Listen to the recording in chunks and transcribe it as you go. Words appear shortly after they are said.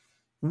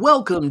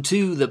Welcome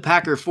to the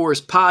Packer Force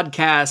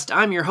podcast.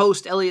 I'm your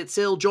host, Elliot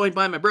Sill, joined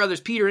by my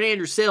brothers, Peter and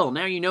Andrew Sill.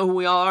 Now you know who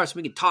we all are, so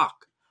we can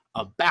talk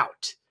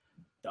about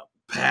the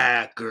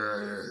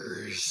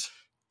Packers.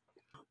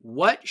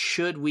 What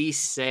should we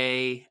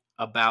say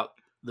about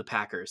the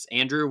Packers?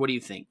 Andrew, what do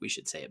you think we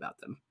should say about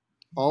them?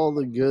 All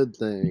the good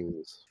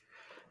things.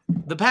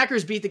 The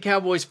Packers beat the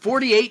Cowboys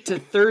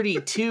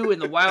 48-32 in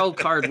the wild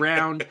card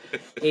round,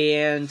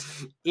 and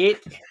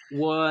it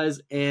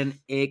was an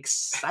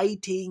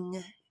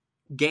exciting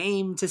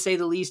game, to say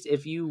the least.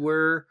 If you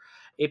were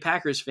a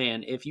Packers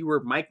fan, if you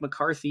were Mike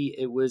McCarthy,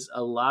 it was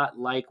a lot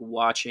like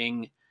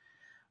watching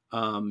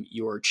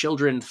your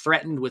children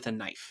threatened with a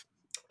knife.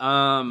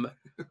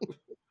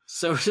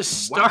 So to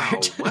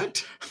start, wow,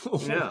 what?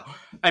 Yeah,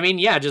 I mean,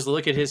 yeah, just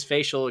look at his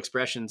facial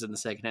expressions in the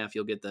second half.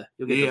 You'll get the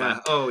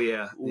vibe. Oh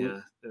yeah.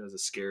 That was a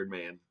scared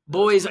man.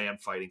 Boys, a man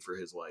fighting for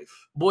his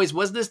life. Boys,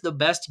 was this the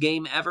best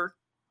game ever?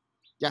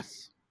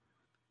 Yes.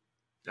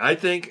 I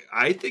think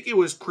it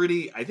was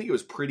pretty. I think it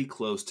was pretty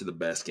close to the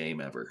best game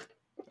ever.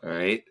 All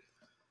right.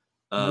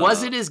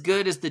 Was it as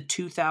good as the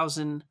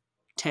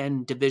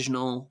 2010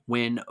 divisional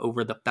win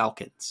over the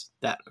Falcons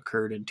that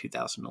occurred in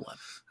 2011?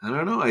 I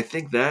don't know. I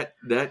think that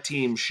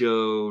team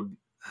showed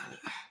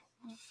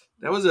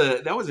that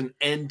was an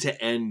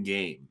end-to-end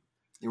game.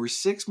 There were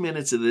 6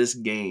 minutes of this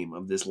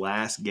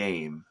last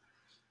game,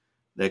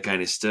 that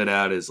kind of stood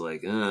out as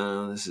like,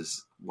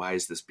 why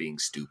is this being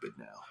stupid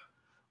now?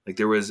 Like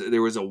there was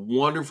a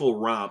wonderful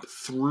romp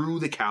through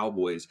the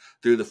Cowboys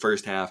through the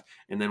first half,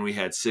 and then we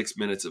had 6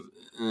 minutes of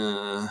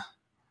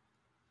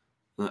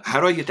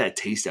how do I get that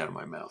taste out of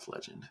my mouth,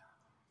 Legend?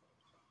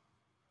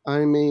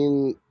 I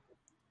mean,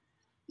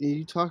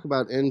 you talk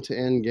about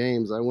end-to-end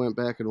games. I went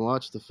back and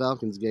watched the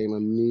Falcons game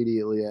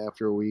immediately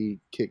after we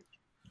kicked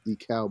the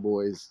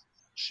Cowboys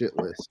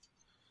shitless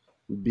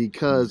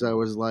because I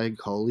was like,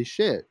 holy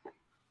shit.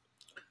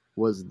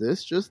 Was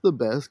this just the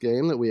best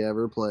game that we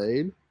ever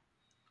played?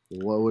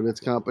 What would its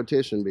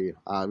competition be?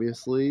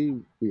 Obviously,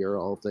 we are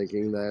all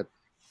thinking that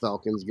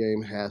Falcons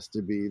game has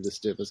to be the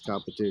stiffest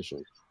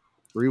competition.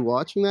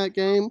 Rewatching that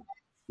game,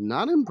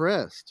 not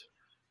impressed.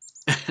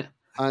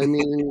 I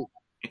mean,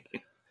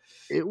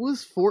 it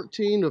was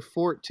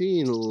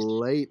 14-14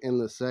 late in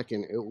the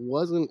second. It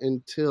wasn't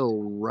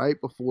until right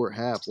before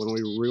half when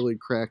we really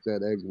cracked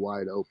that egg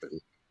wide open.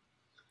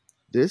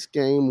 This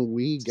game,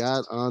 we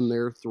got on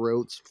their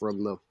throats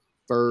from the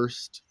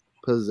first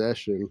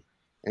possession.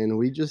 And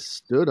we just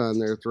stood on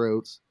their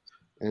throats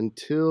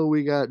until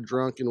we got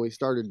drunk and we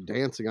started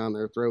dancing on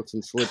their throats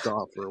and slipped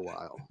off for a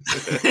while.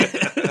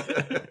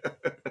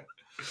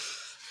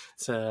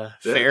 It's a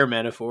fair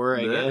metaphor,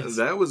 I guess.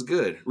 That was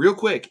good. Real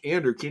quick,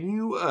 Andrew, can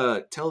you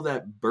tell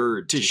that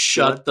bird to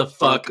shut the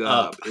fuck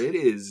up? It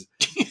is...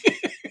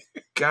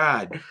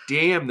 God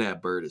damn,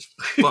 that bird is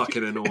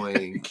fucking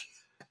annoying.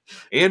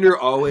 Andrew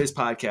always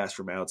podcasts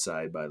from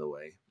outside, by the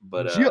way.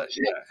 But, yeah.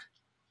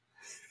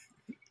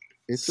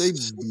 It's a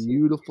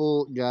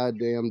beautiful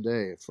goddamn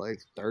day. It's like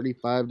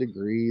 35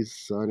 degrees,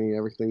 sunny,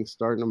 everything's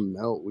starting to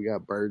melt. We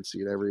got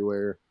birdseed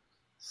everywhere.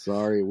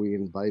 Sorry, we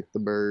invite the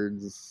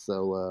birds,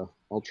 so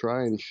I'll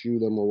try and shoo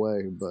them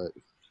away, but...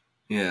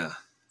 Yeah.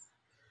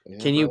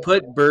 Can you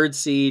put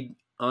birdseed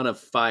on a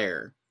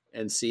fire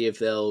and see if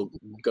they'll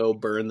go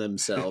burn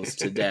themselves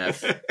to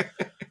death?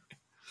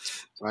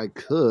 I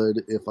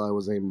could if I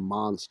was a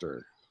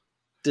monster.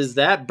 Does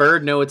that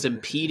bird know it's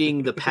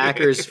impeding the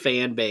Packers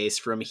fan base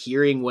from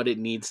hearing what it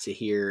needs to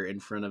hear in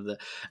front of the...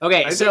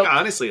 Okay, I think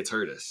honestly it's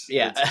hurt us.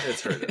 Yeah.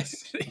 It's hurt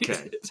us.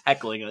 Okay. It's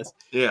heckling us.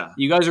 Yeah.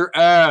 You guys are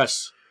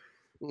ass.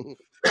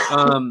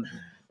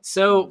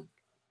 So,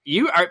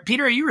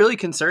 Peter, are you really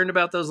concerned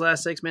about those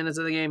last 6 minutes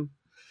of the game?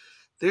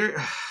 I'm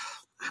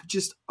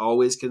just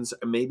always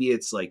concerned. Maybe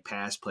it's like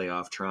past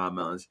playoff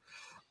traumas.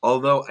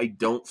 Although I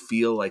don't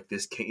feel like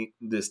this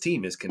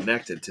team is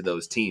connected to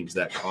those teams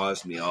that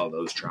caused me all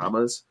those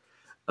traumas.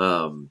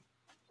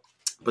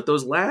 But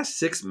those last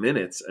 6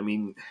 minutes, I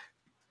mean,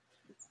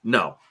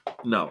 no,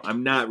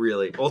 I'm not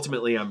really.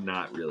 Ultimately, I'm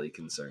not really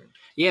concerned.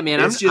 Yeah, man,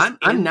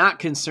 I'm not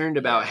concerned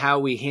about how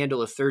we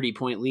handle a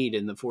 30-point lead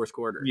in the fourth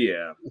quarter.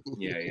 Yeah.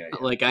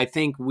 Like, I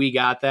think we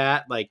got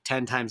that like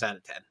 10 times out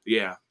of 10.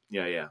 Yeah.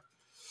 Yeah,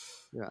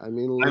 I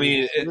mean,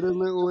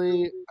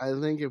 legitimately, I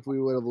think if we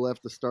would have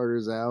left the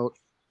starters out,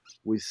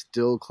 we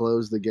still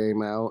close the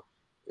game out.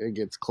 It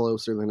gets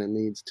closer than it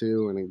needs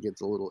to, and it gets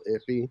a little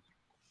iffy.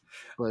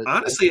 But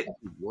honestly, it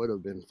would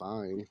have been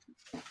fine.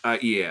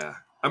 Yeah.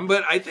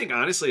 But I think,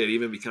 honestly, it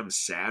even becomes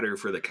sadder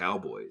for the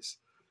Cowboys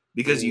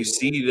because you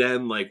see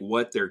them, like,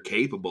 what they're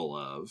capable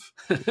of.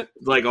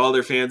 Like, all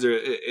their fans are –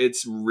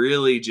 it's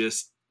really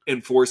just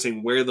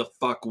enforcing where the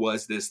fuck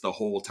was this the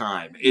whole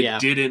time.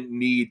 It didn't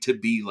need to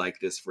be like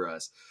this for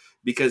us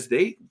because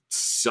they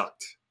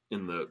sucked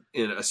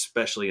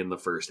especially in the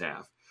first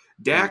half.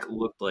 Dak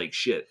looked like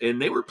shit,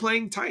 and they were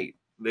playing tight.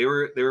 They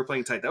were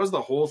playing tight. That was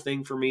the whole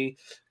thing for me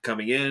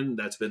coming in.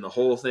 That's been the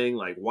whole thing.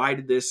 Like, why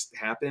did this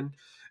happen?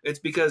 It's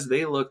because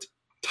they looked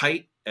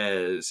tight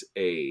as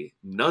a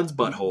nun's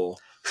butthole,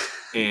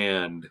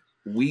 and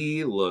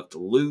we looked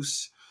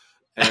loose.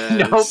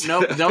 Nope.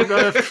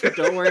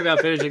 Don't worry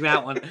about finishing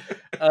that one.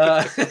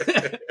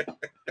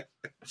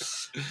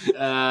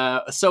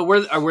 So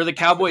were the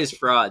Cowboys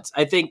frauds?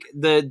 I think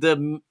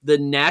the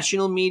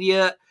national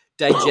media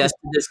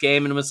digested this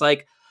game and was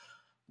like,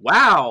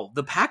 wow,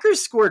 the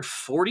Packers scored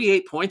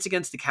 48 points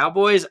against the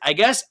Cowboys. I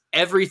guess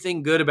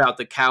everything good about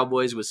the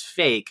Cowboys was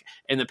fake,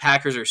 and the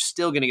Packers are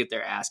still going to get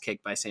their ass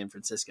kicked by San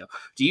Francisco.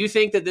 Do you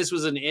think that this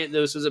was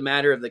a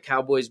matter of the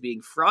Cowboys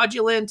being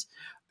fraudulent,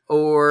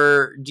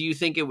 or do you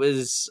think it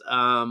was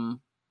a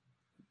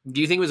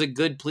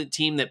good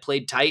team that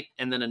played tight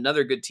and then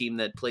another good team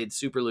that played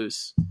super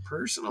loose?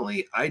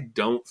 Personally, I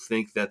don't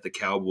think that the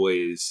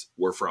Cowboys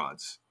were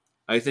frauds.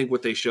 I think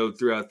what they showed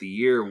throughout the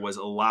year was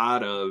a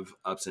lot of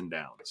ups and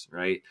downs,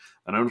 right?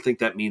 And I don't think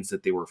that means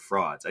that they were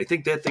frauds. I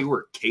think that they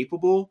were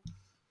capable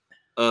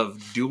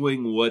of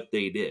doing what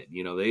they did.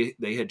 You know,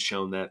 they had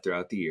shown that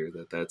throughout the year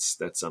that's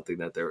something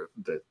that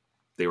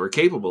they were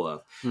capable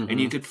of. Mm-hmm.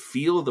 And you could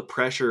feel the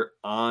pressure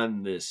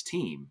on this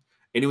team,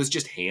 and it was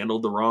just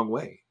handled the wrong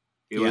way.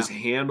 It was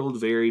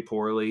handled very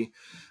poorly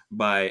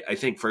by, I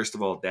think, first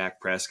of all, Dak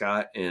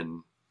Prescott,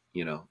 and,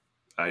 you know,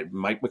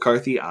 Mike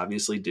McCarthy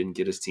obviously didn't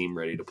get his team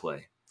ready to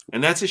play.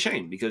 And that's a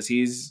shame, because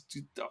he's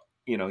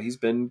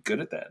been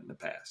good at that in the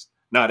past.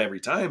 Not every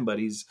time, but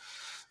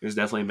there's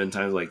definitely been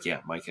times like,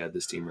 Mike had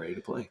this team ready to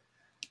play.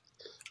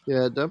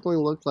 Yeah, it definitely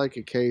looked like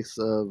a case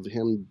of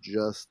him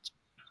just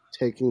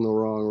taking the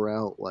wrong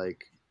route.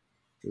 Like,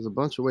 there's a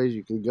bunch of ways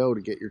you can go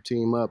to get your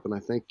team up, and I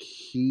think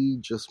he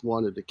just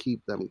wanted to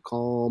keep them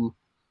calm,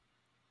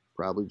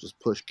 probably just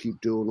keep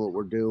doing what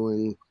we're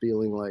doing,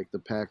 feeling like the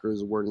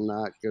Packers were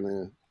not going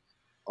to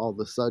all of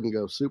a sudden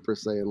go Super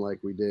Saiyan like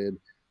we did.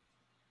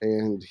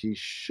 And he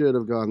should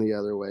have gone the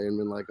other way and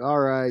been like, all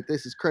right,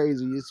 this is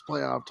crazy. It's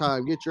playoff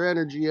time. Get your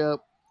energy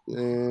up.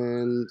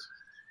 And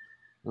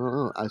I don't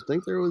know. I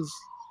think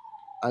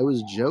I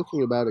was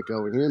joking about it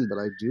going in, but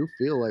I do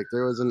feel like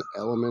there was an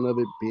element of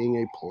it being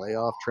a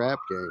playoff trap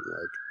game.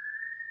 Like,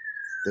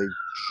 they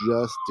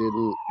just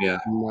didn't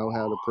know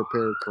how to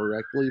prepare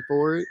correctly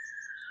for it.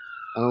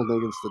 I don't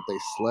think it's that they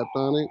slept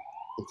on it.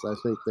 I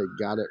think they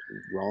got it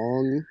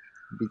wrong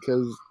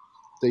because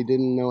they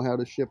didn't know how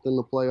to shift in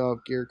the playoff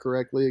gear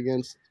correctly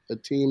against a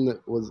team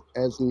that was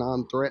as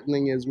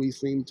non-threatening as we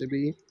seem to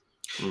be.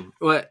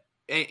 What,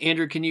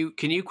 Andrew? Can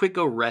you quick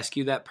go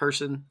rescue that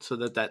person so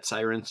that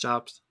siren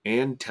stops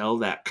and tell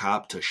that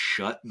cop to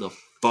shut the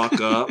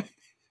fuck up?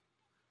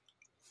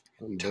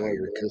 I'm tired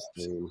of this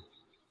game.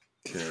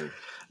 Okay.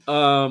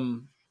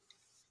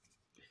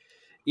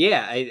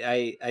 Yeah,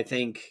 I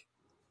think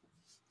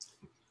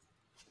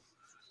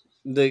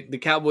the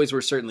Cowboys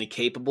were certainly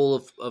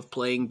capable of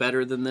playing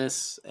better than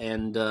this,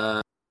 and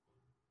the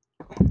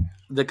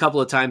couple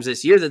of times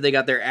this year that they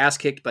got their ass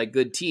kicked by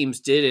good teams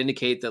did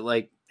indicate that,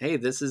 like, hey,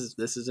 this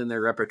is in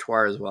their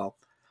repertoire as well.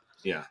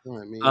 Yeah.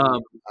 I mean,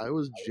 I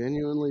was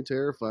genuinely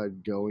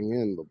terrified going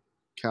in. The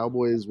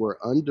Cowboys were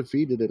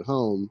undefeated at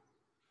home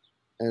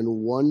and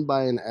won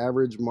by an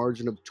average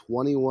margin of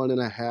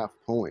 21.5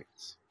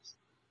 points.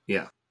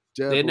 Yeah.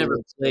 They had never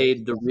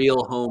played the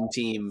real home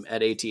team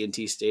at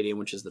AT&T Stadium,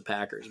 which is the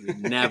Packers. We've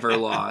never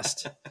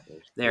lost.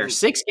 They're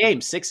 6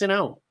 games,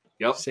 6-0.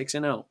 Yep.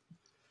 6-0.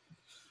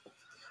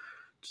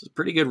 Which is a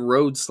pretty good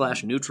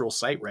road/neutral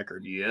site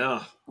record.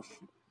 Yeah.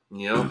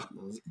 Yep.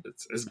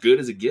 It's as good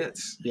as it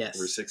gets. Yes.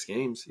 For 6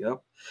 games.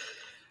 Yep.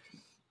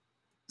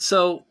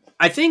 So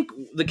I think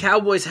the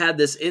Cowboys had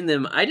this in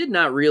them. I did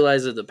not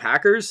realize that the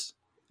Packers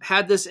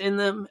had this in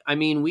them. I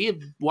mean, we have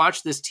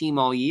watched this team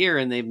all year,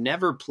 and they've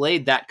never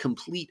played that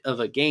complete of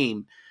a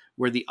game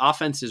where the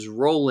offense is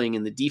rolling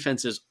and the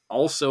defense is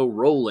also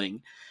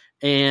rolling.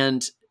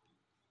 And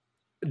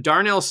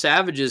Darnell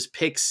Savage's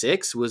pick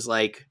 6 was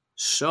like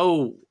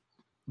so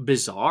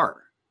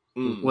bizarre.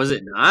 Was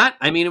it not?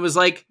 I mean, it was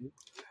like,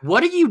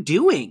 what are you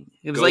doing?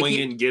 It was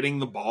going and getting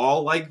the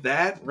ball like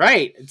that,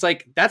 right? It's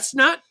like that's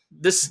not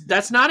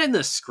in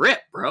the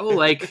script, bro.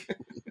 Like,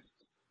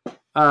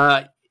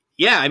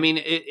 yeah, I mean,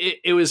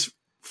 it was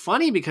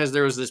funny because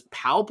there was this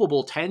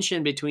palpable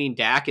tension between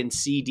Dak and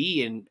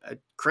CD, and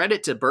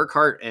credit to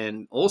Burkhardt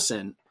and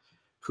Olsen,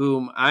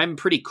 whom I'm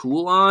pretty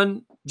cool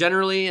on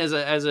generally as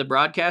a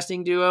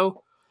broadcasting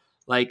duo.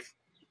 Like,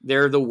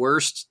 they're the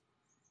worst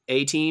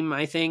A team,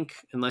 I think,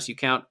 unless you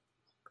count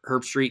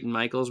Herbstreit and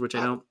Michaels, which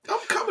I don't. I'm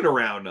coming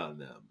around on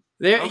them.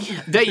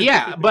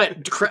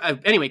 But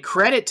anyway,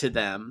 credit to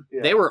them.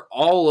 Yeah. They were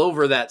all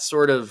over that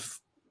sort of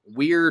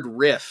weird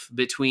rift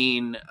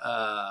between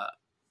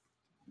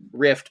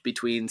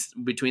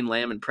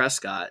Lamb and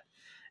Prescott,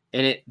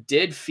 and it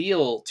did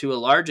feel to a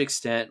large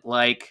extent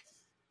like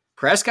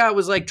Prescott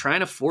was like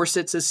trying to force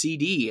it to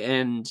CD,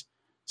 and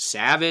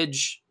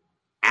Savage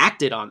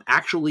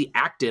actually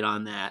acted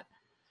on that,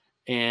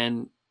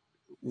 and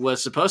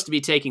was supposed to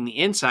be taking the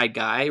inside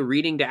guy,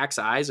 reading Dak's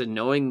eyes and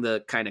knowing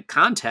the kind of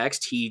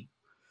context. He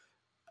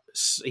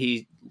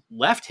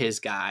left his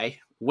guy,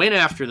 went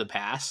after the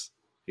pass.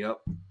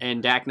 Yep.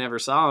 And Dak never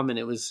saw him, and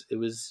it was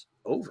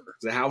over. It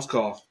was a house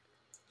call.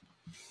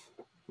 It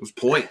was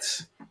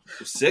points. It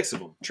was 6 of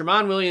them.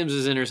 Tramon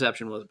Williams'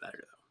 interception was better,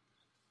 though.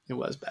 It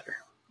was better.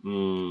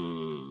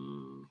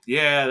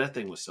 Yeah, that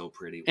thing was so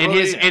pretty. And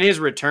his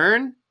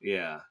return,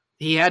 yeah,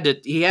 he had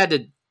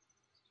to.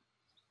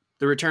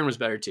 The return was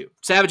better too.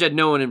 Savage had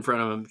no one in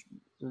front of him.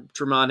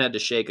 Tremont had to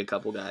shake a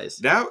couple guys.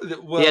 He had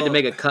to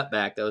make a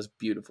cutback. That was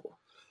beautiful.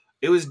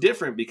 It was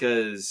different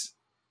because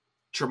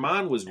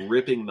Tremont was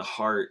ripping the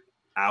heart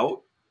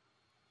out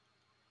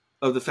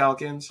of the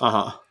Falcons,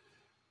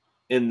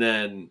 and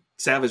then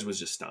Savage was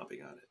just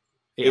stomping on it.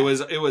 Yeah.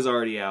 It was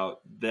already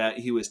out. That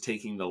he was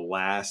taking the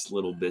last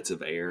little bits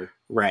of air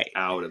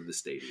out of the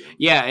stadium.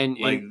 Yeah,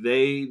 and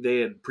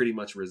they had pretty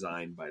much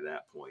resigned by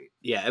that point.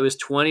 Yeah, it was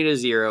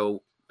 20-0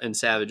 in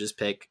Savage's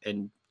pick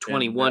and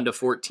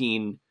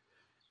 21-14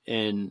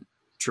 in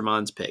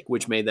Tremont's pick,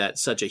 which made that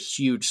such a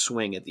huge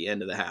swing at the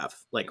end of the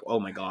half. Like, oh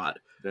my God.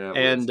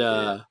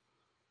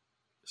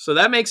 So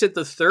that makes it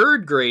the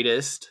third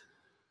greatest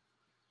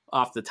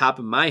off the top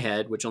of my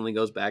head, which only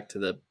goes back to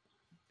the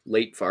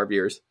late Favre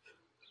years.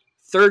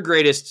 Third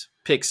greatest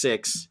pick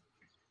six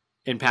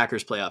in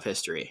Packers playoff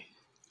history.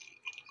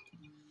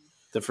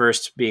 The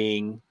first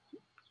being,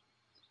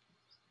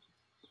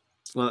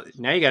 well,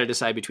 now you got to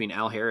decide between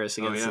Al Harris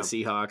against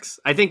the Seahawks.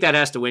 I think that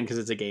has to win because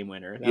it's a game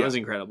winner. That was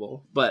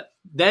incredible. But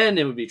then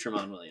it would be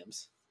Tremont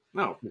Williams.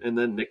 No, and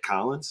then Nick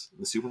Collins in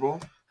the Super Bowl.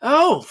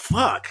 Oh,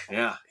 fuck.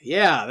 Yeah.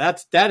 Yeah,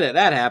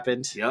 that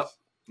happened. Yep.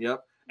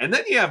 And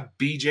then you have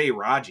B.J.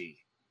 Raji.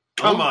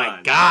 Oh my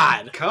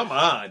God. Come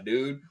on,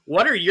 dude.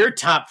 What are your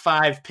top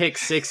 5 pick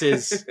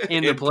sixes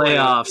in the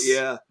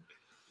playoffs?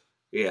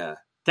 Yeah.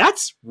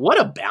 That's what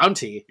a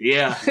bounty.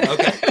 Yeah.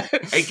 Okay.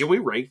 Hey, can we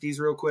rank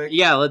these real quick?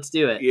 Yeah, let's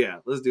do it. Yeah,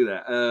 let's do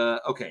that.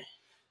 Okay.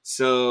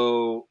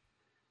 So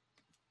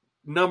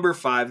number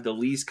 5, the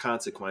least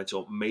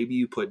consequential. Maybe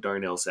you put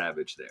Darnell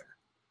Savage there.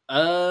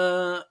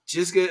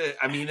 Just good.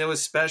 I mean, it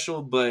was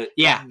special, but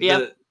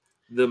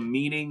the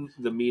meaning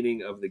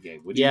of the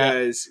game. Would you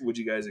guys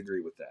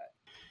agree with that?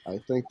 I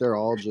think they're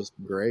all just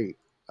great.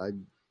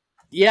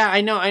 Yeah,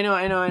 I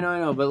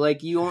know. But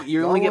like you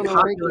only get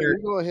popular.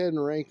 Go ahead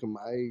and rank them.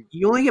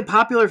 You only get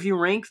popular if you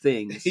rank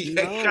things. You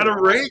gotta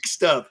rank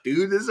stuff,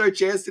 dude. This is our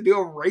chance to do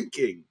a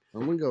ranking.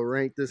 I'm gonna go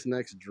rank this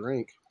next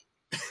drink.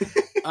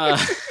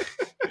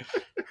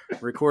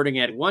 Recording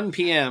at 1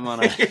 p.m.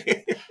 on a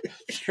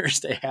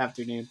Thursday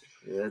afternoon.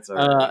 Yeah, that's all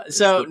right.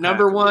 So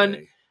number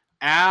 1,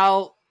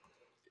 Al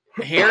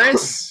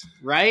Harris,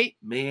 right?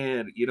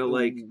 Man,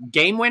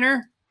 game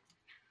winner.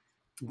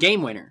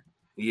 Game winner.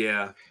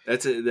 Yeah,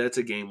 that's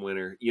a game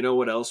winner. You know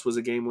what else was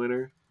a game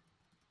winner?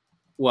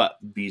 What?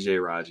 B.J.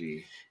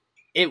 Raji.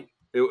 It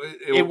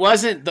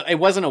wasn't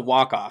a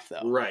walk-off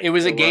though. Right. It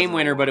was a game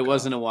winner, but it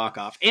wasn't a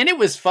walk-off. And it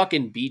was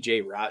fucking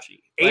B.J.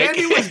 Raji. And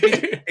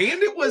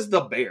it was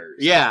the Bears.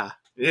 Yeah.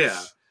 Yeah.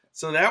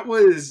 So that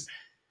was.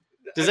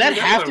 Does that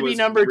have to be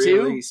number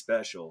really 2?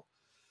 Special.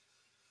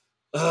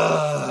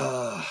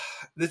 The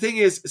thing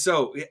is,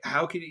 so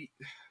how could he?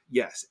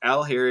 Yes,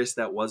 Al Harris.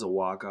 That was a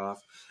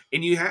walk-off.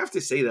 And you have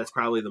to say that's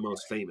probably the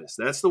most famous.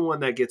 That's the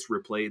one that gets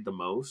replayed the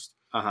most.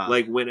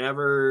 Like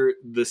whenever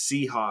the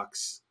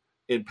Seahawks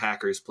and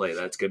Packers play,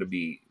 that's gonna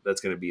be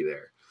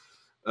there.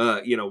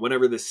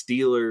 Whenever the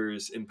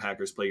Steelers and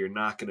Packers play, you're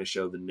not gonna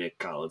show the Nick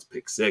Collins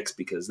pick 6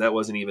 because that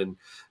wasn't even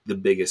the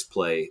biggest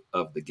play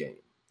of the game,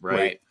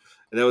 right?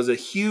 And that was a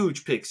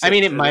huge pick 6. I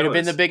mean, it might have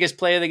been the biggest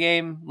play of the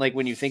game, like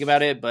when you think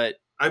about it, but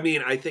I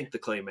mean, I think the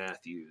Clay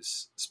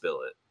Matthews spill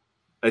it.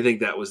 I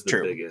think that was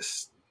the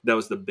biggest. That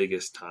was the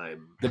biggest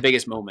time. The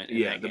biggest moment.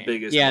 In that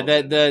biggest. Yeah,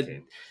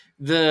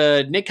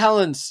 the Nick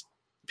Collins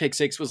pick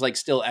 6 was like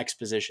still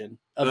exposition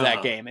of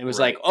that game. It was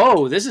like,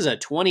 oh, this is a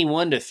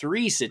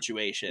 21-3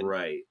 situation.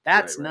 Right.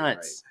 That's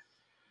nuts.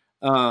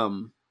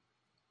 Right.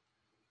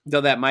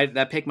 Though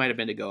that pick might have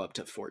been to go up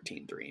to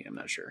 14-3. I'm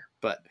not sure,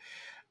 but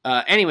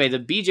anyway, the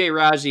B.J.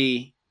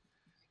 Raji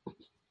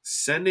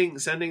sending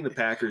the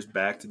Packers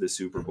back to the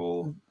Super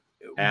Bowl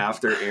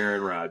after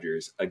Aaron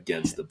Rodgers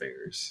against the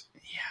Bears.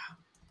 Yeah.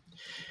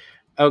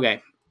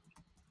 Okay.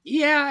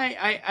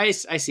 Yeah, I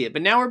see it.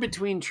 But now we're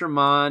between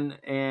Tremont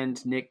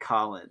and Nick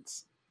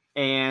Collins.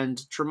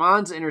 And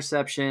Tremont's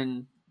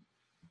interception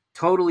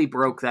totally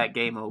broke that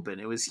game open.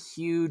 It was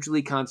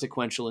hugely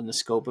consequential in the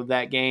scope of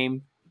that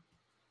game.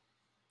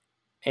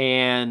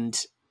 And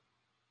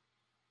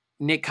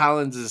Nick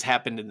Collins has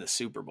happened in the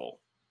Super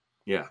Bowl.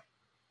 Yeah.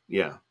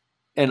 Yeah.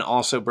 And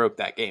also broke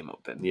that game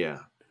open. Yeah.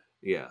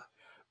 Yeah.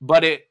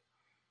 But it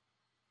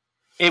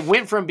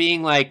went from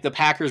being like the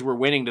Packers were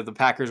winning to the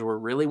Packers were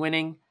really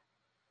winning.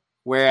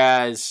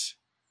 Whereas,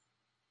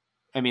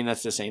 I mean,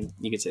 that's the same.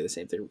 You could say the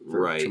same thing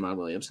for Tremont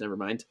Williams. Never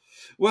mind.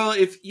 Well,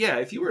 if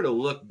you were to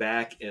look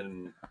back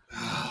and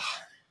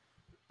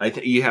I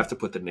think you have to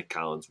put the Nick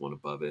Collins one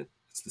above it.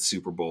 It's the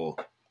Super Bowl.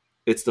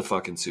 It's the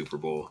fucking Super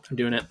Bowl. I'm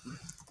doing it.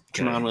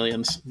 Tremont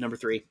Williams, number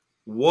 3.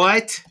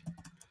 What?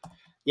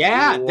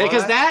 Yeah,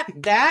 because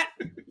that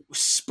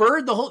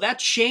spurred that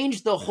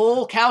changed the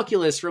whole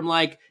calculus from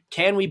like,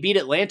 can we beat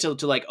Atlanta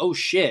to like, oh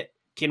shit,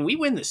 can we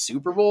win the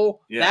Super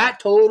Bowl? Yeah. That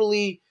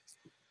totally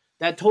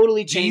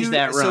changed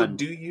that run. So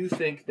do you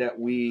think that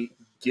we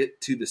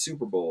get to the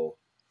Super Bowl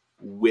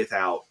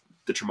without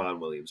the Tramon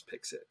Williams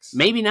pick six.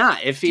 Maybe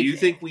not. Do you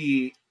think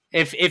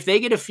if they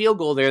get a field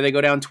goal there, they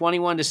go down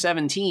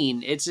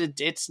 21-17.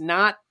 It's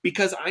not,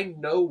 because I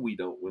know we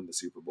don't win the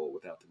Super Bowl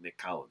without the Nick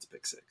Collins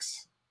pick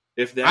six.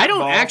 If that I don't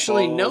ball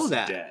actually falls know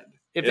that. Dead,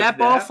 if that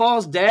ball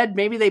falls dead,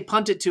 maybe they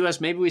punt it to us.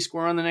 Maybe we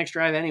score on the next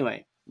drive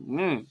anyway.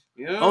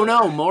 Yeah. Oh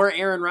no, more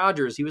Aaron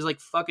Rodgers. He was like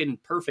fucking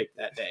perfect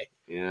that day.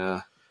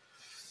 Yeah.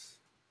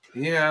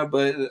 Yeah,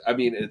 but I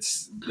mean,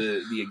 it's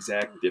the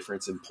exact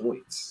difference in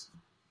points.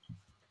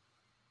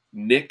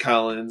 Nick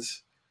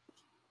Collins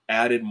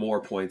added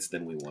more points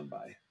than we won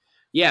by.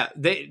 Yeah,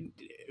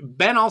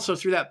 Ben also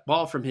threw that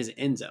ball from his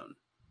end zone.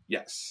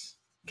 Yes.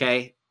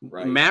 Okay.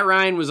 Right. Matt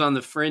Ryan was on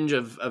the fringe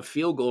of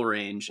field goal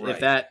range.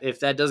 Right. If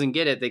that doesn't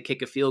get it, they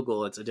kick a field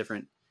goal. It's a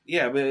different.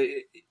 Yeah, but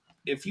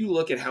if you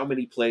look at how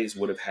many plays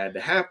would have had to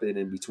happen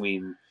in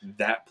between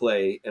that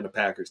play and a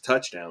Packers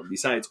touchdown,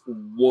 besides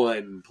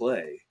one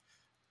play.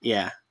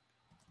 Yeah.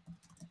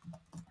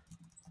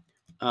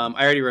 I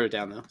already wrote it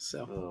down though.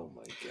 So. Oh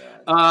my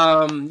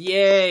god.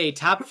 Yay!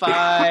 Top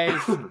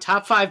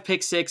five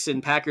pick six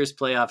in Packers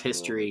playoff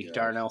history. Oh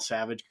Darnell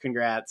Savage,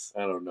 congrats.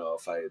 I don't know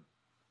if I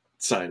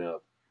sign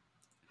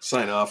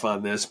off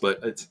on this,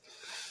 but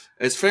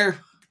it's fair.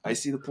 I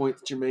see the point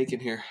that you're making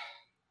here.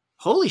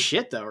 Holy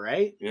shit, though,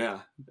 right? Yeah.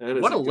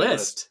 What a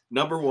list.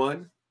 Number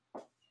one,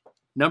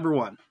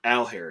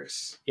 Al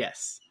Harris.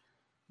 Yes.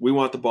 We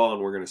want the ball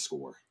and we're going to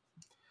score.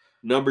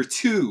 Number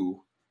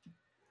two,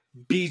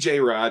 B.J.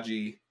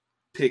 Raji,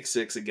 pick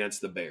six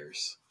against the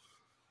Bears,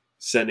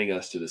 sending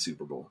us to the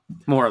Super Bowl.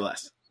 More or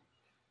less.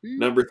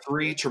 Number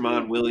three,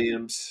 Tramon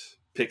Williams,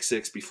 pick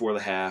six before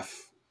the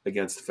half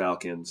against the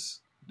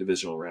Falcons,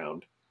 divisional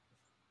round.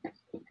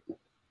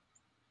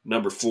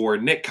 Number four,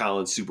 Nick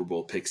Collins, Super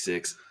Bowl pick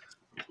six.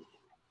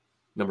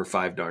 Number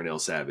five, Darnell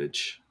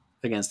Savage.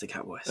 Against the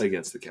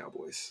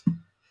Cowboys.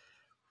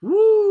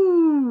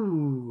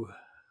 Woo!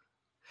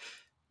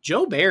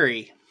 Joe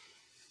Barry.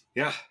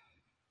 Yeah.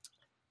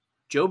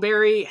 Joe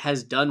Barry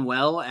has done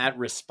well at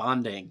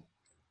responding.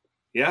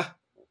 Yeah.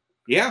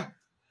 Yeah.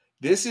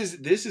 This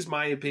is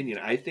my opinion.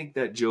 I think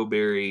that Joe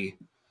Barry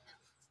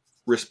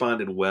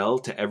responded well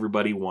to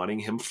everybody wanting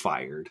him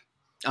fired.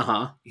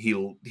 Uh-huh.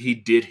 He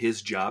did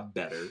his job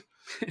better.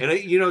 And,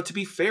 to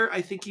be fair,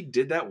 I think he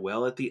did that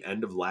well at the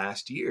end of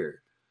last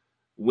year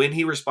when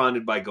he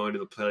responded by going to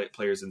the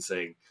players and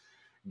saying,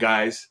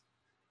 guys,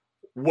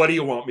 what do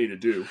you want me to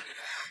do?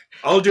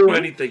 I'll do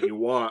anything you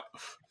want.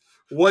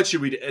 What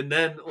should we do? And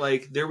then,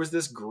 there was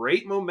this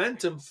great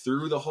momentum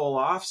through the whole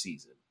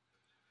offseason.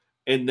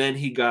 And then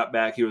he got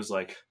back. He was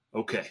like,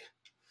 okay,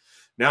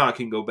 now I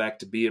can go back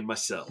to being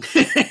myself,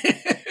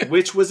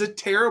 which was a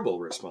terrible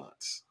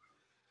response.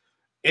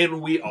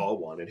 And we all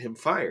wanted him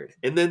fired.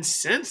 And then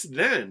since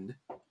then,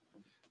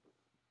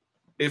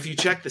 if you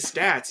check the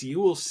stats,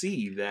 you will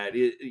see that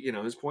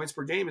his points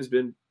per game has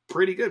been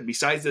pretty good.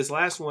 Besides this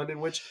last one, in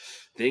which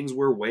things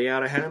were way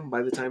out ahead of him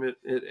by the time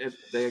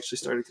they actually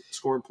started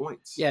scoring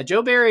points. Yeah,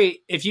 Joe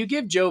Barry. If you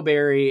give Joe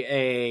Barry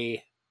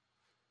a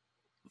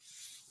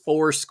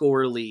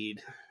 4-score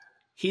lead,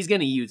 he's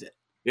going to use it.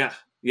 Yeah.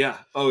 Yeah.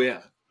 Oh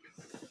yeah.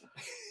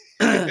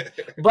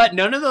 But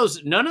none of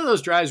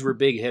those drives were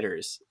big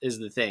hitters is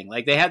the thing.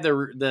 They had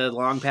the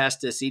long pass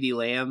to CeeDee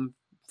Lamb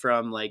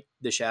from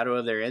the shadow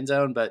of their end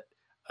zone. But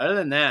other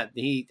than that,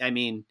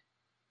 it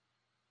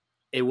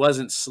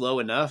wasn't slow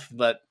enough,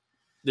 but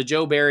the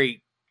Joe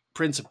Barry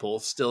principle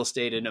still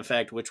stayed in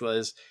effect, which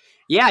was,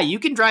 yeah, you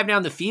can drive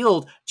down the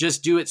field,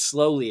 just do it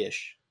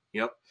slowly-ish.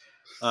 Yep.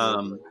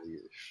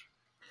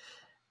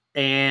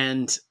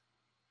 And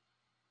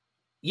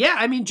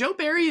yeah, Joe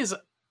Barry has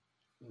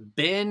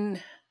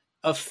been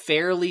a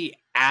fairly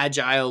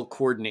agile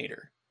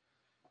coordinator.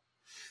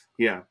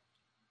 Yeah.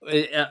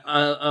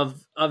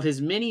 Of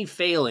his many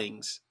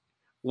failings,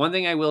 one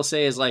thing I will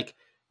say is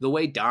the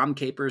way Dom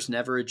Capers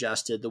never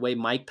adjusted, the way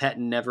Mike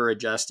Pettin never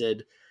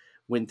adjusted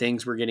when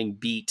things were getting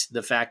beat,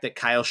 the fact that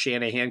Kyle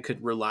Shanahan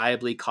could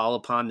reliably call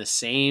upon the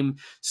same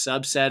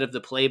subset of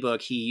the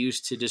playbook he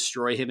used to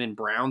destroy him in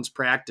Browns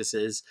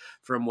practices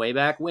from way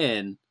back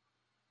when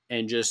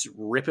and just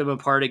rip him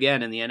apart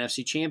again in the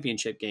NFC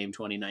Championship game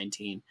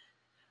 2019.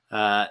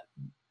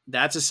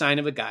 That's a sign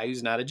of a guy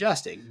who's not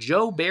adjusting.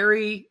 Joe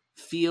Barry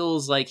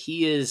feels like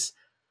he is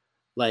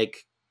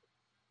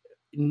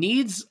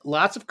needs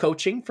lots of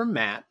coaching from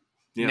Matt.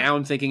 Yeah. Now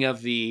I'm thinking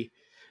of the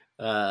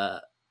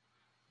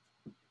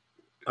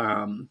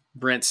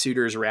Brent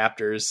Suter's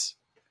Raptors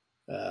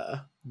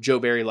Joe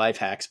Barry life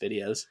hacks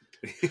videos.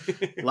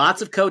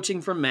 Lots of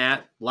coaching from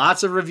Matt,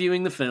 lots of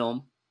reviewing the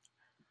film.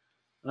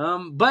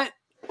 But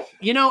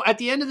at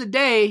the end of the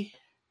day,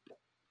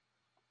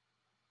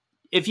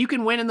 if you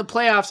can win in the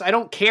playoffs, I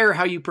don't care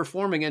how you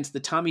perform against the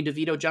Tommy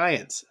DeVito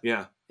Giants.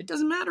 Yeah. It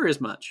doesn't matter as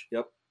much.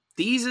 Yep.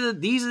 These are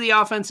the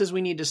offenses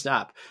we need to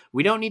stop.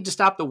 We don't need to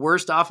stop the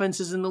worst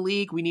offenses in the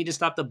league. We need to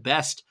stop the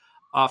best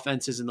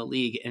offenses in the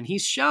league. And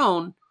he's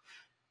shown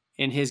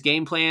in his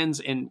game plans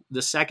in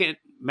the second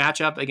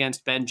matchup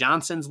against Ben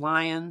Johnson's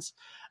Lions,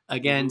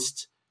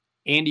 against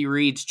Andy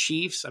Reid's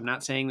Chiefs. I'm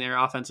not saying their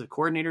offensive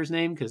coordinator's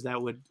name because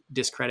that would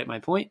discredit my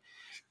point.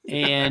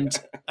 and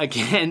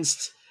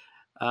against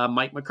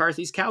Mike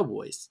McCarthy's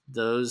Cowboys.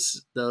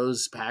 Those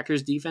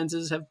Packers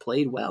defenses have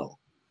played well.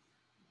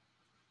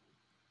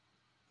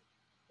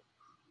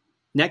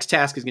 Next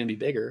task is going to be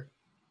bigger.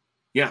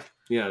 Yeah.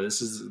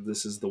 This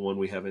is the one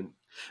we haven't.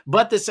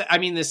 But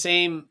the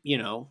same,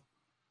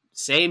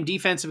 same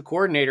defensive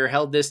coordinator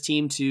held this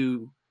team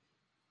to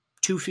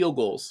 2 field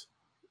goals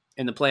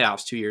in the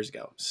playoffs 2 years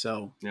ago.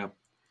 So, yeah.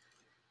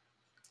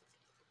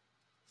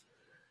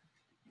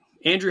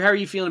 Andrew, how are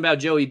you feeling about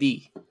Joey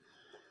B?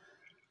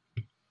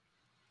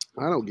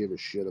 I don't give a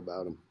shit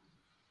about him.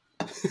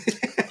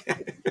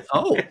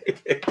 Oh,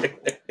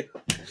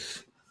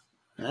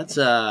 that's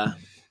a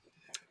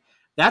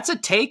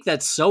take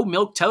that's so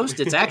milquetoast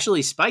it's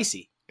actually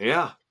spicy.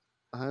 Yeah.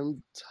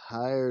 I'm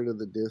tired of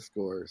the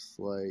discourse.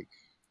 Like,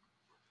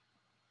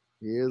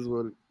 he is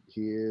what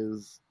he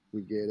is.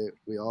 We get it.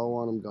 We all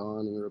want him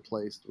gone and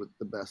replaced with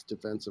the best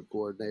defensive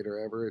coordinator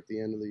ever at the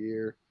end of the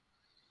year.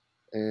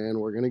 And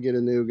we're going to get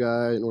a new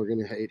guy, and we're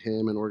going to hate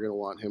him, and we're going to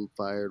want him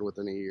fired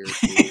within a year or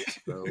two.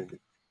 So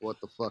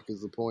what the fuck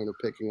is the point of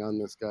picking on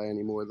this guy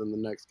any more than the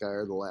next guy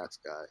or the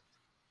last guy?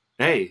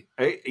 Hey,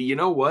 you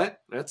know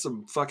what? That's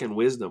some fucking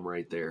wisdom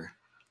right there.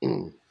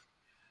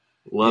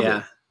 Love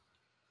it.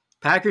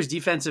 Packers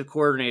defensive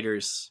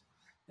coordinators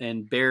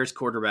and Bears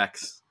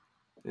quarterbacks.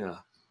 Yeah.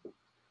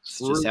 It's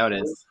just how it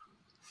is.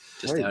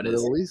 Just how it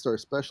is. At least our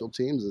special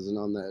teams isn't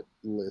on that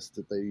list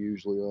that they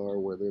usually are,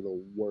 where they're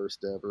the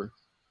worst ever.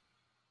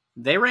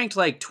 They ranked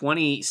like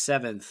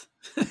 27th.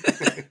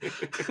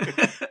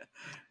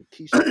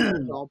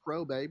 Keyshawn all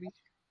pro, baby.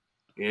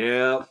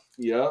 Yep.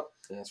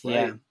 That's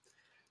right.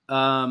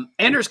 Yeah.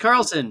 Anders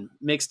Carlson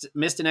missed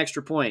an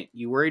extra point.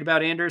 You worried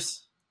about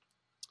Anders?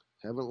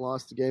 Haven't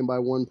lost a game by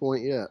 1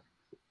 point yet.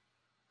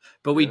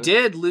 But we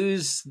did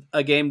lose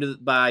a game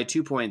by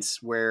 2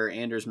 points where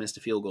Anders missed a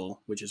field goal,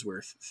 which is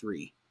worth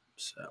 3.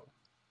 So,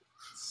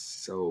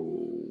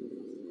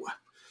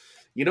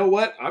 you know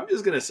what? I'm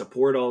just going to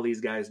support all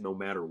these guys no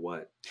matter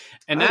what.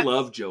 And I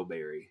love Joe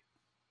Barry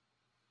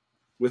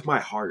with my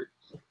heart.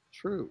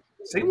 True.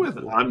 Same with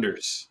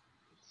Anders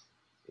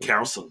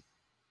Carlson.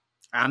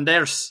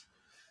 Anders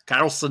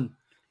Carlson.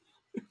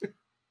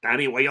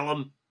 Danny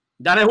Whalen.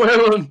 No,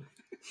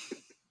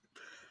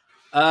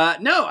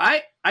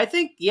 I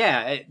think,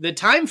 the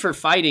time for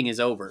fighting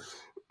is over.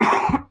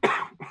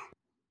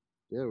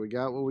 Yeah, we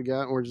got what we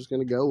got, and we're just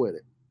going to go with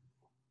it.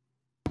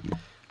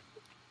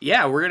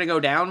 Yeah, we're going to go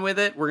down with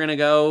it. We're going to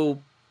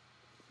go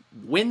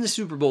win the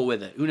Super Bowl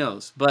with it. Who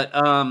knows? But,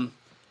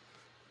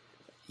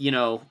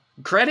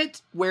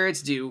 credit where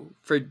it's due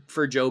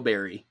for Joe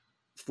Barry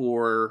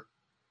for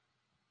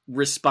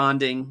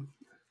responding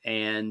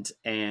and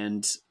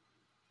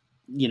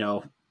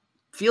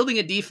fielding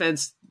a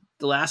defense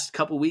the last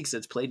couple weeks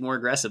that's played more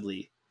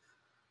aggressively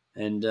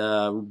and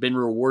been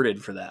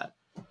rewarded for that.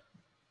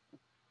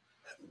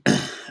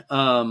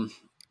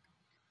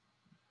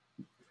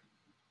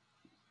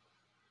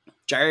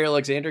 Jair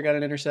Alexander got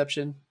an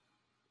interception.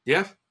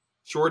 Yeah,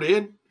 sure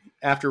did.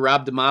 After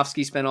Rob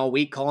Domofsky spent all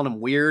week calling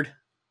him weird.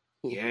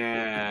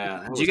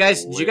 Yeah. Did you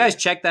guys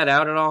check that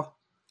out at all?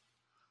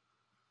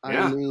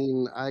 I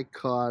mean, I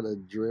caught a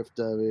drift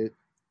of it.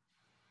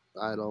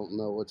 I don't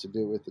know what to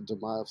do with it.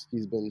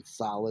 Domofsky's been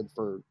solid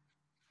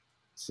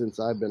since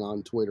I've been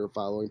on Twitter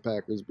following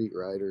Packers beat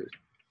writers.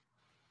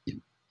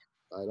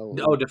 I don't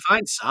know. Oh,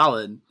 define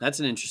solid. That's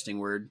an interesting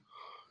word.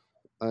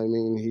 I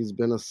mean, he's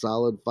been a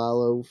solid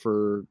follow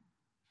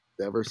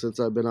ever since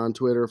I've been on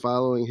Twitter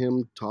following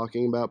him,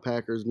 talking about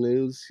Packers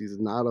news. He's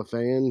not a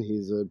fan.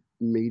 He's a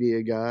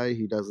media guy.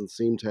 He doesn't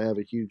seem to have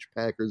a huge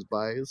Packers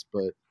bias,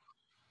 but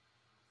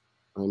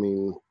I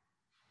mean,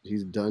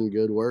 he's done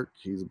good work.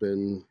 He's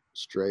been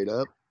straight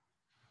up.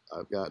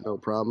 I've got no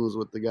problems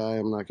with the guy.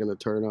 I'm not going to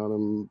turn on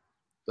him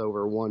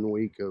over 1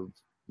 week of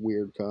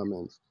weird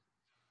comments.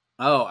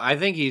 Oh, I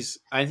think he's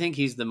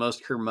the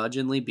most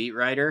curmudgeonly beat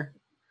writer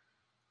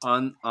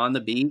on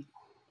the beat.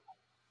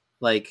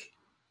 Like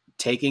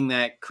taking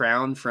that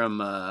crown from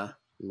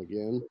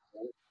McGinn.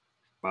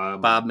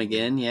 Bob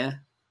McGinn, yeah.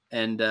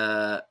 And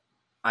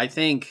I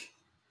think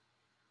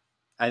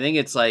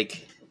it's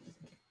like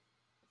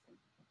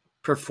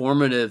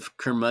performative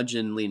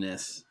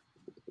curmudgeonliness.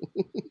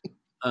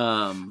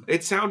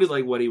 It sounded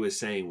like what he was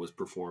saying was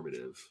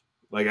performative.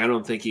 Like, I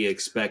don't think he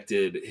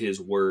expected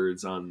his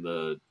words on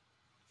the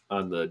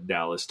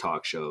Dallas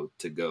talk show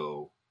to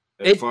go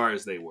as far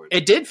as they were.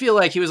 It did feel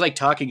like he was like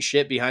talking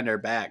shit behind our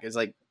back. It's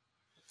like,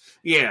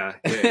 yeah.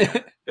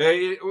 I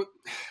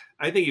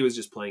think he was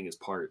just playing his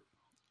part.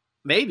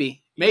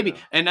 Maybe. Yeah.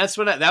 And that's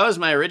that was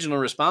my original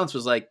response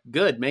was like,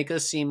 good, make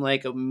us seem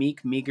like a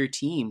meager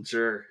team.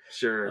 Sure.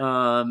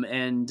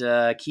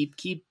 And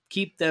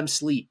keep them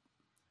sleep.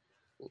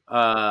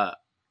 But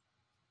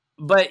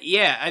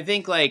yeah, I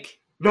think like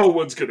no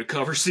one's gonna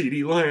cover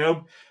CeeDee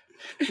Lamb.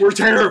 We're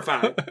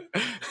terrified.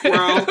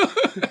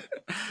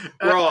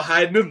 We're all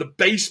hiding in the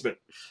basement.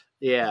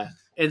 Yeah.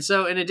 And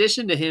so in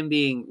addition to him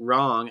being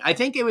wrong, I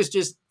think it was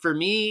just for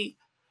me,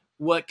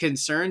 what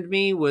concerned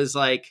me was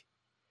like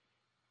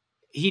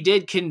he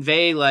did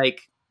convey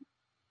like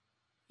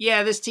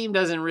yeah, this team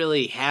doesn't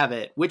really have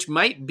it, which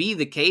might be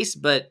the case,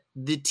 but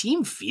the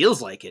team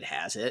feels like it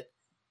has it.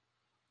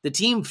 The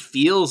team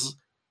feels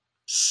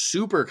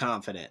super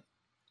confident,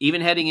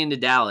 even heading into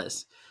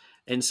Dallas.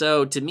 And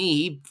so to me,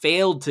 he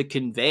failed to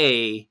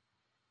convey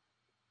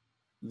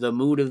the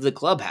mood of the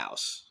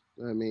clubhouse.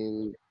 I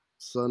mean,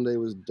 Sunday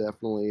was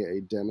definitely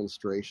a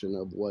demonstration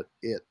of what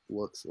it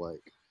looks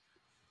like.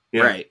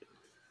 Yeah.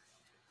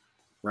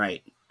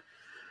 Right.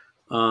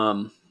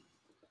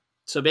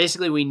 So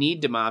basically we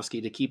need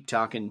Demovsky to keep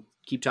talking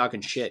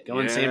shit. Go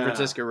on San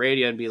Francisco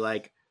radio and be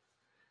like,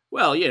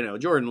 well,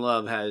 Jordan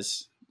Love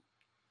has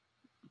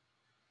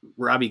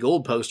Robbie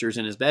Gould posters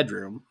in his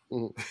bedroom.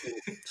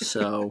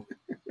 So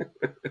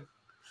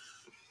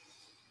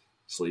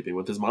sleeping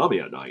with his mommy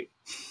at night.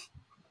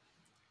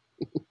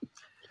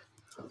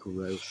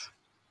 Gross.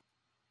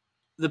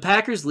 The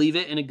Packers leave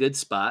it in a good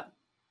spot.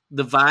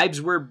 The vibes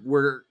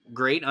were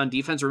great on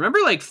defense. Remember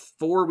like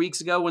 4 weeks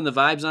ago when the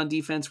vibes on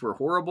defense were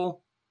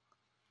horrible?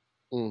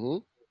 Mm-hmm.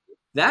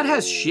 That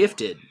has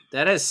shifted.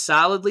 That has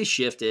solidly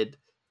shifted.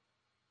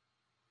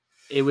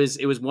 It was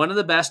one of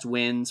the best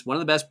wins, one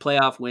of the best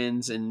playoff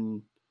wins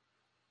in,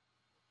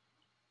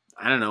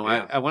 I don't know,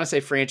 I want to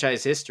say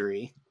franchise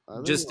history. I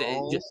think it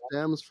all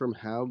stems from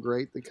how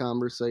great the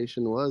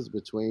conversation was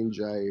between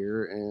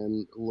Jair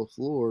and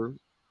LaFleur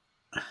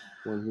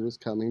when he was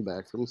coming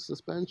back from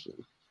suspension.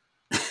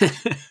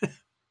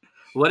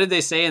 What did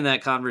they say in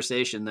that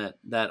conversation that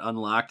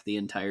unlocked the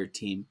entire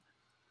team?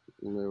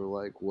 And they were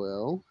like,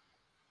 well,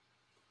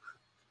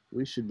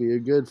 we should be a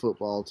good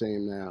football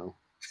team now.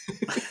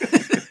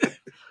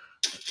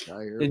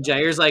 And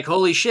Jair's like,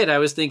 holy shit, I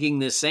was thinking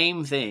the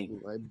same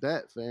thing. I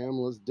bet, fam,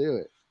 let's do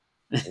it.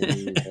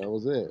 And that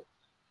was it.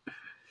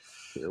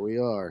 Here we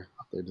are.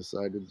 They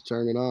decided to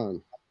turn it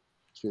on.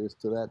 Cheers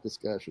to that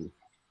discussion.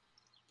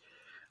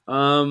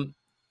 And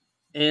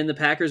the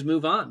Packers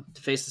move on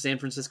to face the San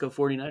Francisco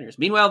 49ers.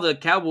 Meanwhile, the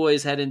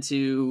Cowboys head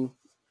into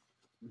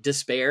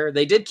despair.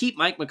 They did keep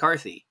Mike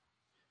McCarthy.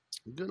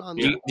 Good on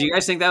them. Do you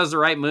guys think that was the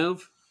right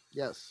move?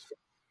 Yes.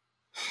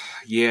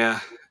 Yeah,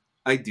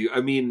 I do.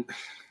 I mean,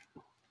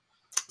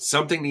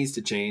 something needs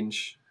to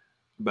change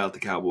about the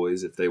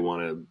Cowboys if they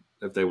want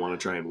to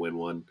try and win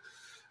one.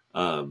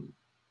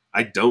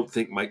 I don't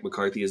think Mike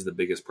McCarthy is the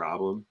biggest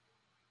problem.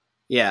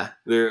 Yeah.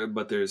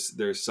 But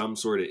there's some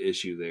sort of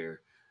issue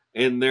there.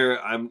 And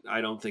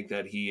I don't think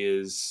that he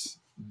is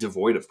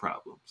devoid of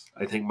problems.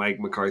 I think Mike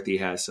McCarthy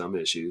has some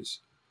issues.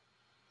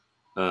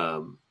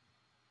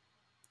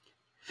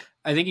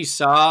 I think you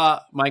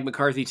saw Mike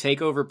McCarthy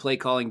take over play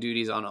calling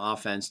duties on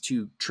offense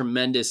to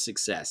tremendous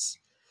success.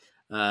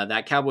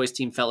 That Cowboys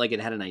team felt like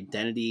it had an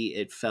identity.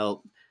 It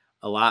felt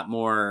a lot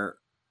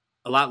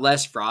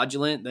less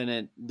fraudulent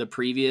than the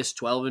previous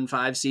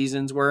 12-5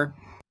 seasons were.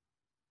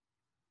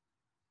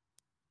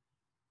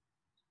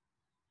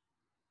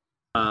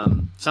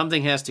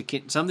 Something has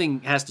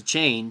to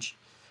change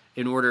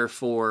in order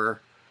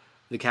for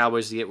the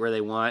Cowboys to get where they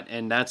want,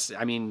 and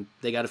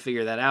they got to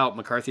figure that out.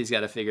 McCarthy's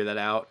got to figure that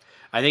out.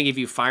 I think if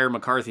you fire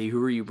McCarthy,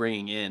 who are you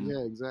bringing in?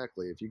 Yeah,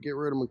 exactly. If you get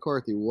rid of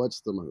McCarthy,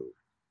 what's the move?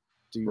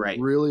 Do you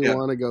really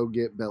want to go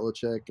get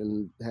Belichick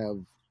and have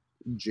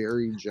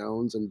Jerry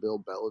Jones and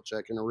Bill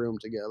Belichick in a room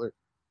together?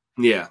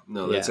 Yeah,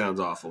 no, that sounds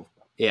awful.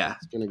 Yeah.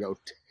 It's going to go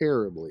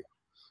terribly.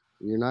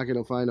 You're not going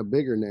to find a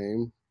bigger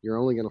name. You're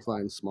only going to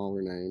find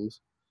smaller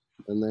names.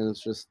 And then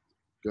it's just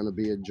going to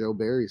be a Joe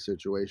Barry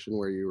situation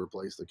where you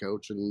replace the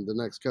coach and the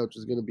next coach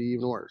is going to be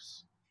even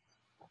worse.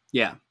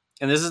 Yeah.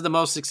 And this is the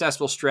most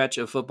successful stretch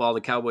of football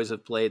the Cowboys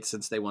have played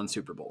since they won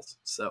Super Bowls.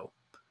 So,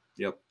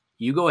 yep,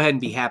 you go ahead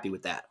and be happy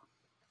with that.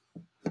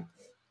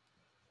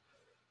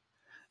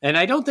 And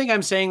I don't think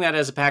I'm saying that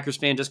as a Packers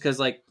fan just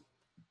because,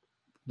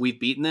 we've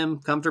beaten them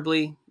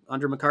comfortably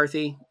under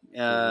McCarthy. They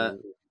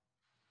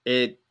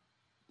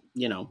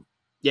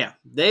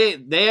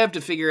have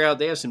to figure out.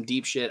 They have some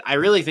deep shit. I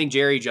really think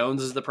Jerry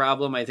Jones is the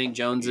problem. I think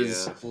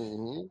Jones's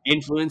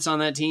influence on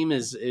that team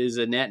is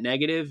a net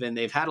negative, and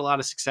they've had a lot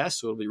of success,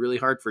 so it'll be really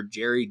hard for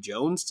Jerry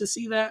Jones to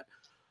see that.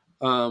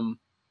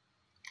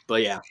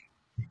 But yeah.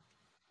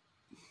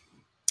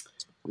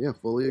 Yeah,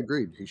 fully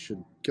agreed. He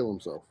should kill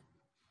himself.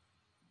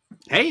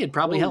 Hey, it'd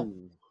probably help.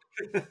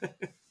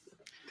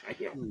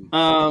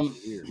 Damn,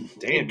 you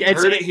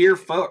heard it here,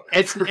 folks.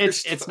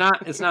 It's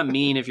not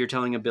mean if you're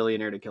telling a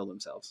billionaire to kill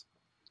themselves.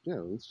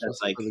 Yeah, it's just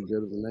for the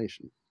good of the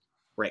nation.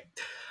 Right.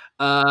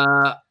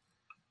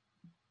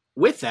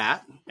 With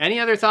that, any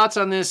other thoughts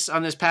on this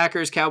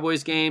Packers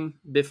Cowboys game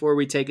before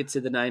we take it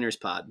to the Niners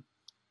pod?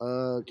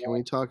 Can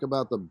we talk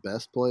about the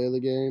best play of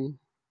the game?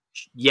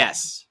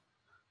 Yes.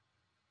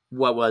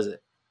 What was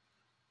it?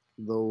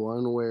 The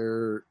one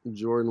where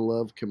Jordan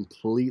Love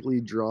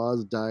completely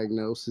draws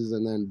diagnoses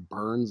and then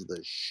burns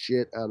the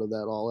shit out of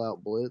that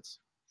all-out blitz.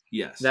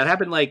 Yes. That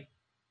happened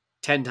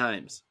 10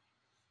 times.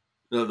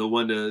 No,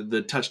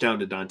 the touchdown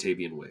to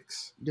Dontavian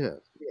Wicks. Yeah.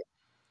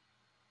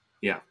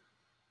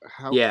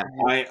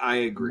 I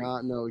agree.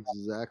 Not know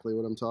exactly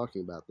what I'm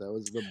talking about. That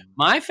was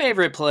my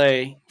favorite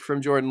play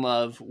from Jordan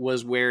Love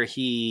was where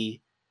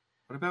he.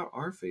 What about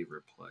our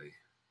favorite play?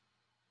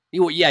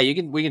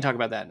 We can talk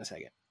about that in a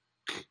second.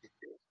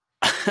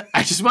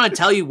 I just want to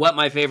tell you what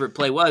my favorite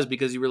play was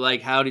because you were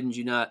like, how didn't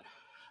you not?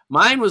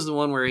 Mine was the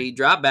one where he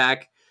dropped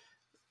back,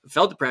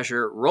 felt the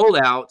pressure, rolled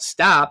out,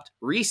 stopped,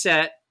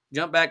 reset,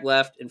 jumped back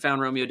left, and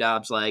found Romeo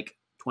Doubs like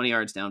 20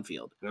 yards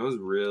downfield. That was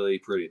really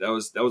pretty. That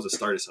was the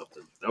start of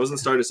something. That was the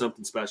start of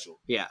something special.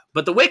 Yeah,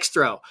 but the Wicks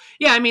throw.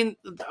 Yeah, I mean,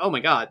 oh my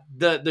God.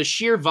 The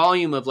sheer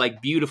volume of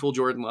like beautiful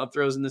Jordan Love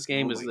throws in this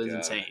game is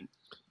insane.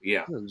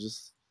 Yeah.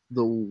 Just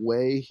the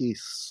way he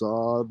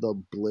saw the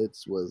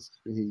blitz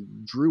he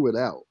drew it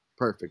out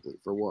perfectly,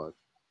 for one.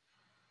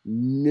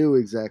 Knew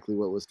exactly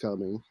what was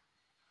coming.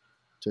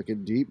 Took a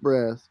deep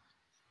breath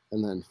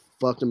and then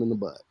fucked him in the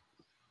butt.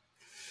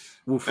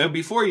 Oof. And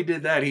before he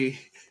did that,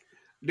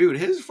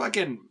 his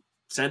fucking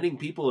sending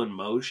people in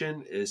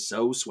motion is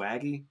so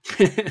swaggy.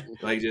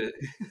 like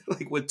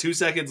with 2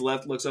 seconds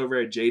left, looks over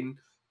at Jaden.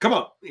 Come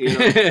on. He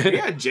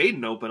had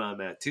Jaden open on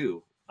that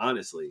too,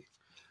 honestly.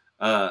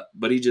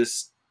 But he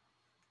just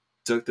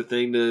took the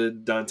thing to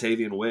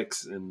Dontavian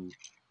Wicks, and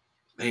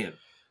man,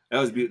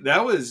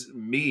 that was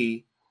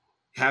me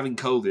having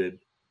COVID,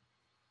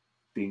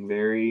 being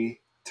very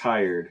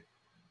tired,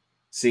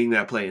 seeing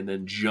that play, and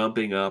then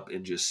jumping up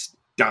and just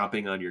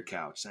stomping on your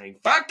couch, saying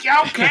 "fuck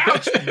your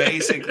couch,"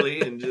 basically,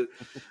 and just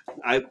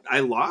I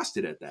lost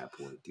it at that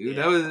point, dude.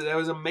 Yeah. That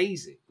was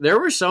amazing. There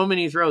were so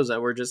many throws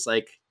that were just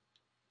like,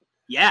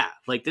 yeah,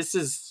 like this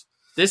is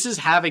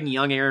having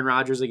young Aaron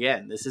Rodgers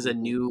again. This is a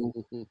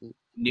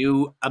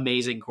new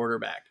amazing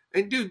quarterback.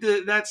 And dude,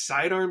 that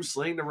sidearm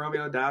sling to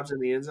Romeo Doubs in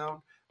the end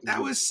zone,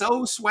 that was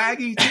so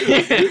swaggy too.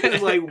 It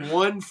was like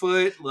 1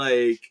 foot,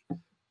 like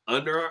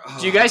under. Oh.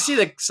 Do you guys see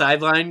the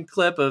sideline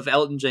clip of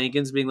Elton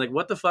Jenkins being like,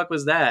 "What the fuck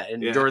was that?"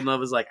 And Jordan Love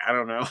was like, "I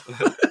don't know."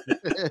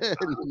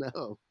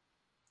 No.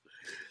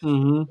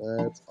 Mm-hmm.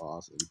 That's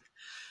awesome.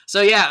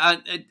 So yeah,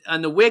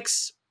 on the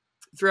Wicks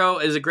throw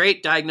is a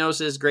great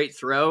diagnosis, great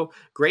throw,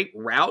 great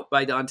route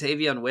by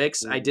Dontavian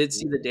Wicks. I did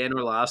see the Dan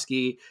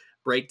Orlovsky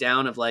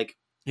breakdown of like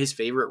his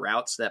favorite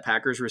routes that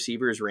Packers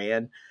receivers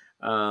ran.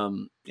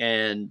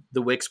 And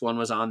the Wicks one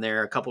was on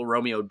there. A couple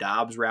Romeo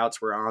Doubs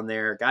routes were on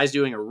there. Guys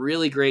doing a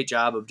really great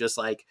job of just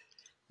like,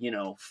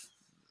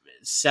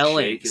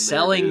 selling,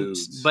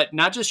 but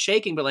not just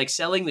shaking, but like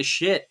selling the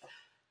shit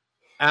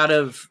out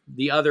of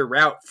the other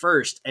route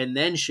first and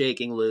then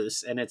shaking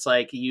loose. And it's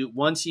like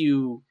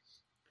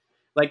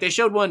like they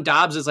showed one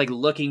Doubs is like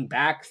looking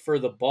back for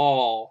the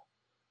ball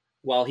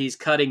while he's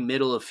cutting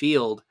middle of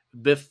field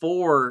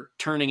before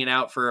turning it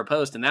out for a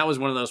post. And that was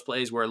one of those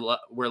plays where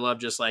Love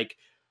just like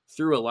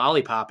threw a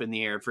lollipop in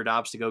the air for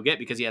Doubs to go get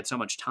because he had so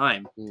much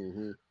time.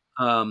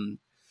 Mm-hmm.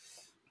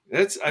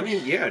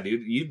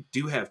 Dude, you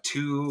do have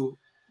 2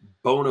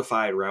 bona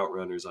fide route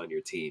runners on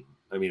your team.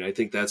 I mean, I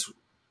think that's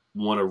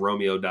one of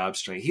Romeo Doubs'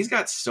 strengths. He's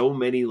got so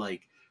many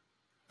like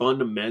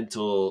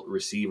fundamental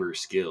receiver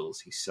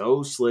skills. He's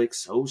so slick,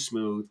 so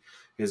smooth.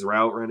 His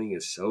route running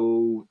is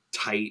so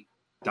tight.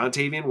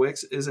 Dontavian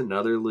Wicks is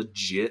another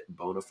legit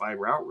bona fide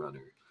route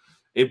runner.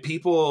 And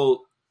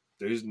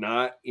there's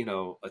not,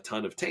 a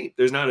ton of tape.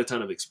 There's not a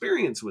ton of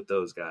experience with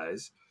those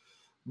guys,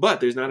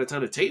 but there's not a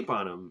ton of tape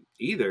on them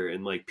either.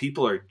 And like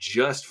people are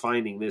just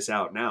finding this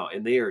out now,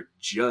 and they are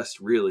just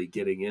really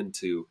getting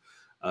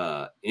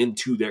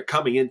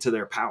coming into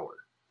their power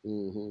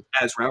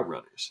as route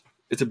runners.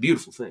 It's a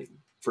beautiful thing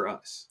for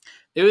us.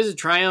 It was a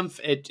triumph.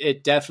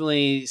 It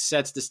definitely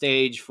sets the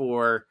stage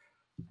for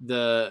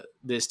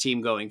this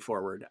team going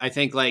forward. I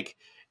think like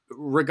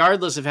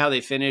regardless of how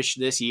they finish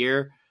this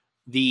year,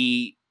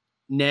 the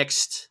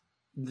next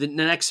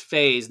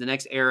phase, the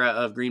next era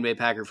of Green Bay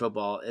Packer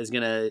football is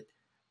going to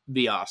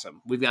be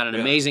awesome. We've got an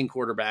amazing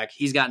quarterback.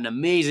 He's got an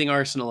amazing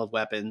arsenal of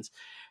weapons,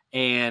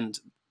 and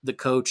the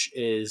coach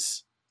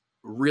is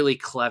really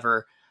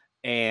clever,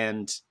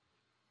 and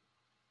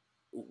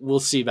we'll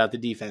see about the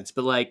defense,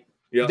 but like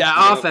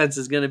offense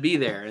is going to be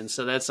there. And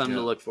so that's something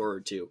to look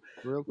forward to.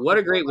 What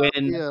a great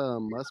win.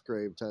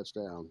 Musgrave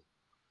touchdown.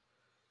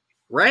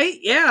 Right?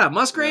 Yeah.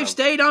 Musgrave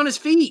stayed on his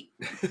feet.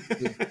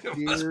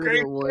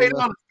 Musgrave stayed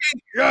on his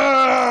feet.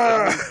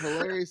 Yeah. It's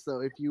hilarious though.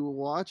 If you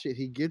watch it,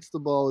 he gets the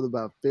ball with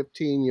about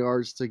 15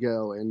 yards to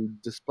go.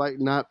 And despite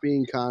not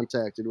being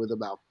contacted with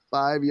about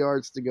 5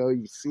 yards to go,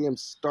 you see him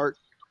start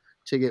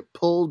to get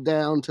pulled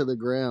down to the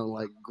ground.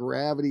 Like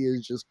gravity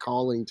is just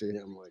calling to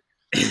him. Like,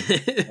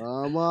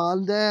 come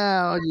on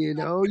down, you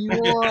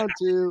want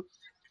to.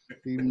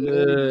 He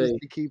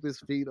managed to keep his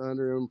feet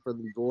under him for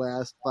the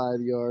last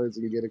 5 yards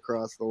and get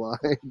across the line.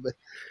 But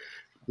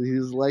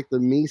he's like the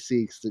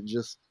Meeseeks that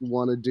just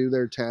want to do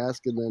their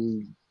task and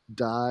then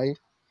die.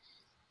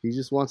 He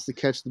just wants to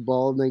catch the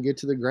ball and then get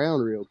to the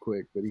ground real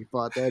quick. But he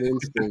fought that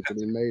instinct and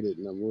he made it,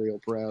 and I'm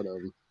real proud of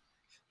him.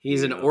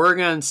 He's an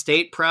Oregon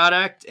State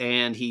product,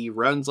 and he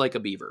runs like a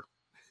beaver.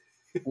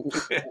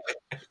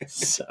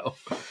 So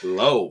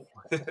low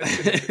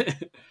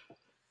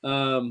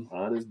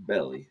on his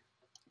belly.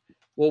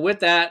 Well, with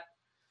that,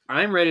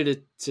 I'm ready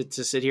to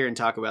sit here and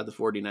talk about the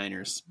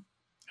 49ers.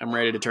 I'm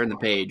ready to turn the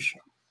page.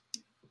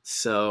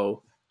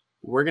 So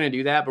we're going to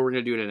do that, but we're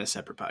going to do it in a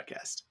separate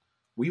podcast.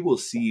 We will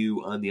see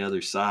you on the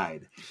other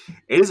side.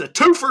 It is a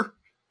twofer.